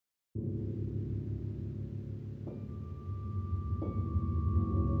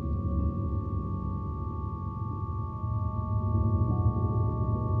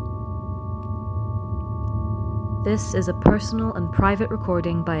This is a personal and private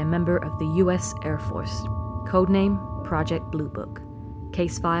recording by a member of the U.S. Air Force. Codename Project Blue Book.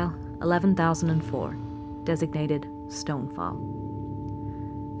 Case file 11004. Designated Stonefall.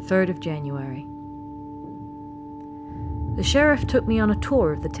 3rd of January. The sheriff took me on a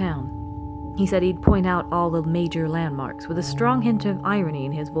tour of the town. He said he'd point out all the major landmarks with a strong hint of irony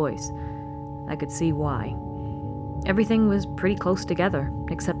in his voice. I could see why. Everything was pretty close together,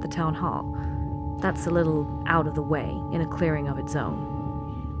 except the town hall. That's a little out of the way, in a clearing of its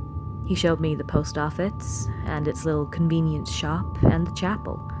own. He showed me the post office, and its little convenience shop, and the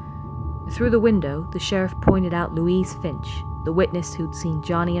chapel. Through the window, the sheriff pointed out Louise Finch, the witness who'd seen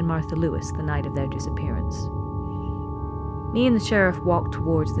Johnny and Martha Lewis the night of their disappearance. Me and the sheriff walked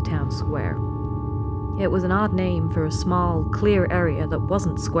towards the town square. It was an odd name for a small, clear area that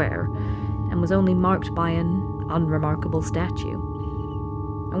wasn't square, and was only marked by an unremarkable statue.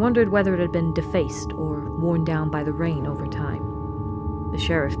 I wondered whether it had been defaced or worn down by the rain over time. The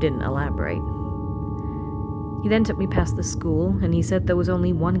sheriff didn't elaborate. He then took me past the school, and he said there was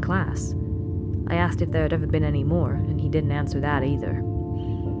only one class. I asked if there had ever been any more, and he didn't answer that either.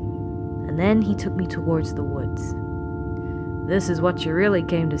 And then he took me towards the woods. "This is what you really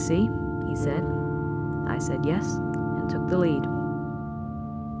came to see," he said. I said yes, and took the lead.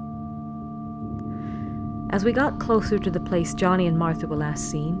 As we got closer to the place Johnny and Martha were last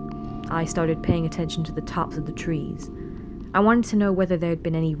seen, I started paying attention to the tops of the trees. I wanted to know whether there had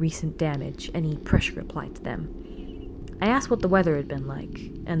been any recent damage, any pressure applied to them. I asked what the weather had been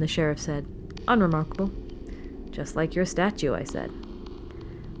like, and the sheriff said, "Unremarkable." "Just like your statue," I said.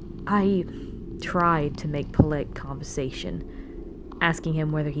 I tried to make polite conversation, asking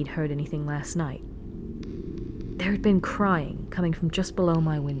him whether he'd heard anything last night. There had been crying coming from just below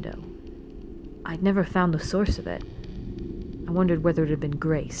my window. I'd never found the source of it. I wondered whether it had been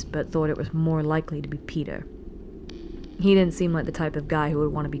Grace, but thought it was more likely to be Peter. He didn't seem like the type of guy who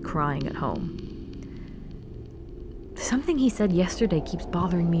would want to be crying at home. Something he said yesterday keeps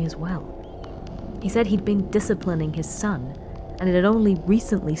bothering me as well. He said he'd been disciplining his son, and it had only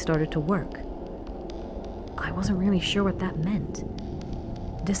recently started to work. I wasn't really sure what that meant.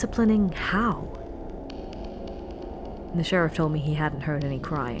 Disciplining how? The sheriff told me he hadn't heard any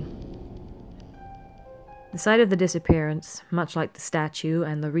crying. The site of the disappearance, much like the statue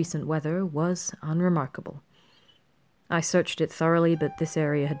and the recent weather, was unremarkable. I searched it thoroughly, but this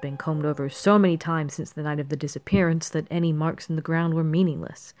area had been combed over so many times since the night of the disappearance that any marks in the ground were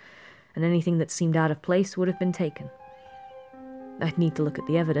meaningless, and anything that seemed out of place would have been taken. I'd need to look at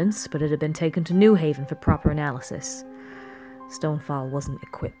the evidence, but it had been taken to New Haven for proper analysis. Stonefall wasn't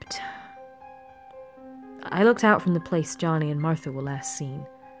equipped. I looked out from the place Johnny and Martha were last seen.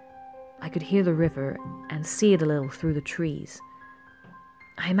 I could hear the river and see it a little through the trees.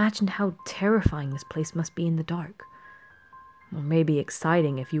 I imagined how terrifying this place must be in the dark. Or maybe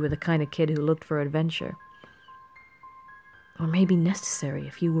exciting if you were the kind of kid who looked for adventure. Or maybe necessary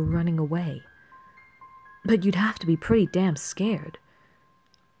if you were running away. But you'd have to be pretty damn scared.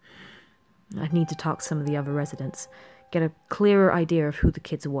 I'd need to talk to some of the other residents, get a clearer idea of who the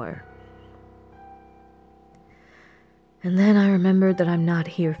kids were. And then I remembered that I'm not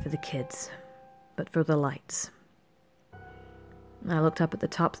here for the kids, but for the lights. I looked up at the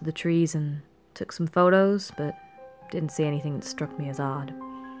tops of the trees and took some photos, but didn't see anything that struck me as odd.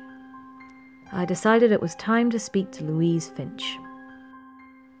 I decided it was time to speak to Louise Finch.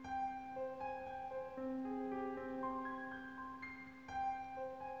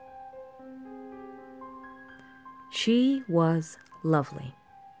 She was lovely,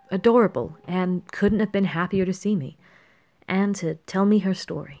 adorable, and couldn't have been happier to see me, and to tell me her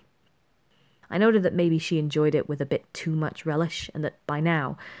story. I noted that maybe she enjoyed it with a bit too much relish, and that by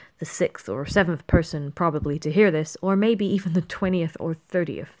now, the 6th or 7th person probably to hear this, or maybe even the 20th or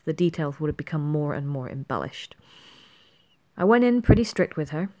 30th, the details would have become more and more embellished. I went in pretty strict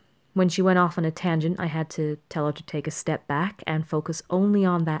with her. When she went off on a tangent, I had to tell her to take a step back and focus only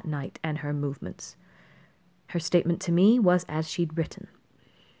on that night and her movements. Her statement to me was as she'd written.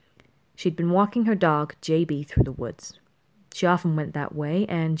 She'd been walking her dog, JB, through the woods. She often went that way,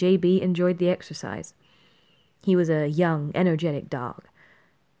 and JB enjoyed the exercise. He was a young, energetic dog.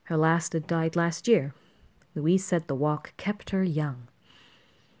 Her last had died last year. Louise said the walk kept her young.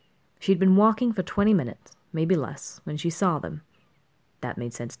 She'd been walking for 20 minutes, maybe less, when she saw them. That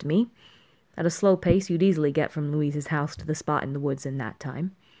made sense to me. At a slow pace, you'd easily get from Louise's house to the spot in the woods in that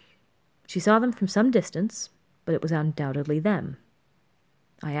time. She saw them from some distance, but it was undoubtedly them.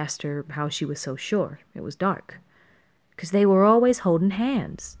 I asked her how she was so sure. It was dark. "'Cause they were always holding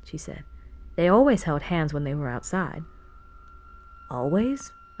hands," she said. "They always held hands when they were outside."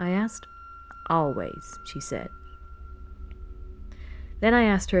 "Always?" I asked. "Always," she said. Then I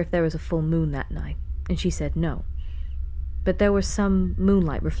asked her if there was a full moon that night, and she said no. But there was some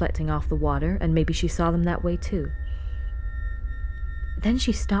moonlight reflecting off the water, and maybe she saw them that way too. Then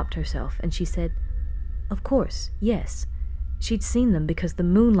she stopped herself, and she said, of course, yes. She'd seen them because the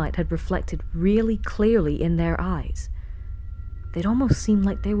moonlight had reflected really clearly in their eyes. They'd almost seemed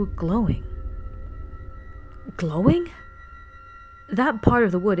like they were glowing. Glowing? That part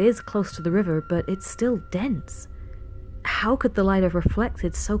of the wood is close to the river, but it's still dense. How could the light have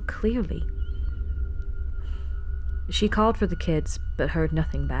reflected so clearly? She called for the kids, but heard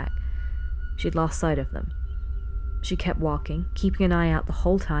nothing back. She'd lost sight of them. She kept walking, keeping an eye out the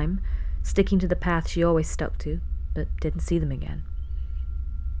whole time, sticking to the path she always stuck to, but didn't see them again.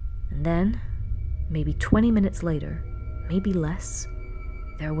 And then, maybe 20 minutes later, maybe less,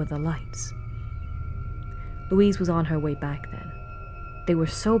 there were the lights. Louise was on her way back then. They were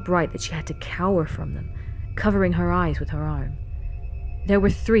so bright that she had to cower from them, covering her eyes with her arm. There were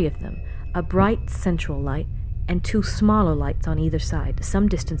 3 of them, a bright central light and 2 smaller lights on either side, some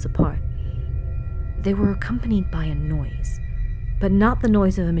distance apart. They were accompanied by a noise, but not the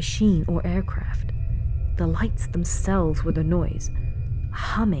noise of a machine or aircraft. The lights themselves were the noise,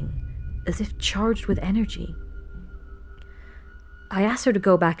 humming, as if charged with energy. I asked her to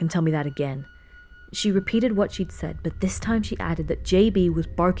go back and tell me that again. She repeated what she'd said, but this time she added that JB was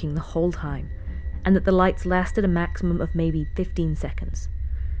barking the whole time, and that the lights lasted a maximum of maybe 15 seconds.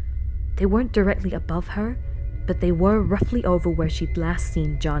 They weren't directly above her, but they were roughly over where she'd last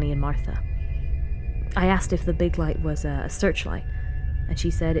seen Johnny and Martha. I asked if the big light was a searchlight, and she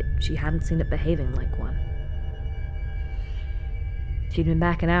said she hadn't seen it behaving like one. She'd been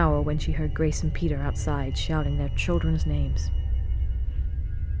back an hour when she heard Grace and Peter outside shouting their children's names.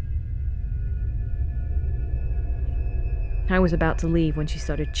 I was about to leave when she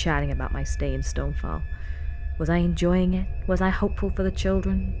started chatting about my stay in Stonefall. Was I enjoying it? Was I hopeful for the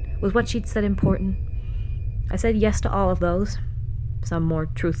children? Was what she'd said important? I said yes to all of those, some more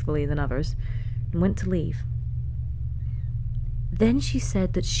truthfully than others, and went to leave. Then she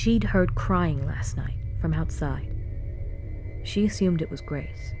said that she'd heard crying last night from outside. She assumed it was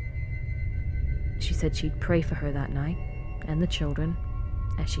Grace. She said she'd pray for her that night, and the children,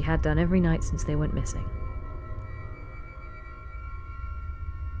 as she had done every night since they went missing.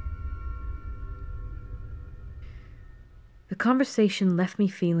 The conversation left me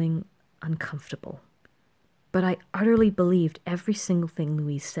feeling uncomfortable, but I utterly believed every single thing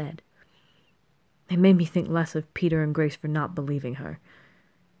Louise said. It made me think less of Peter and Grace for not believing her,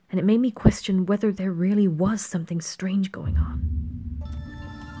 and it made me question whether there really was something strange going on.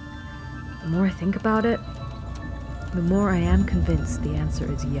 The more I think about it, the more I am convinced the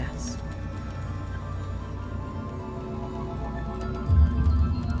answer is yes.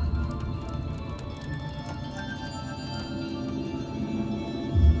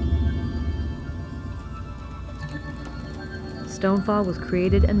 Stonefall was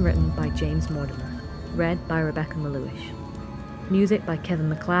created and written by James Mortimer, read by Rebecca Maluish. Music by Kevin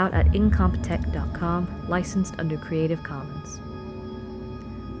MacLeod at incompetech.com, licensed under Creative Commons.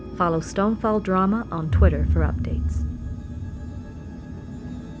 Follow Stonefall Drama on Twitter for updates.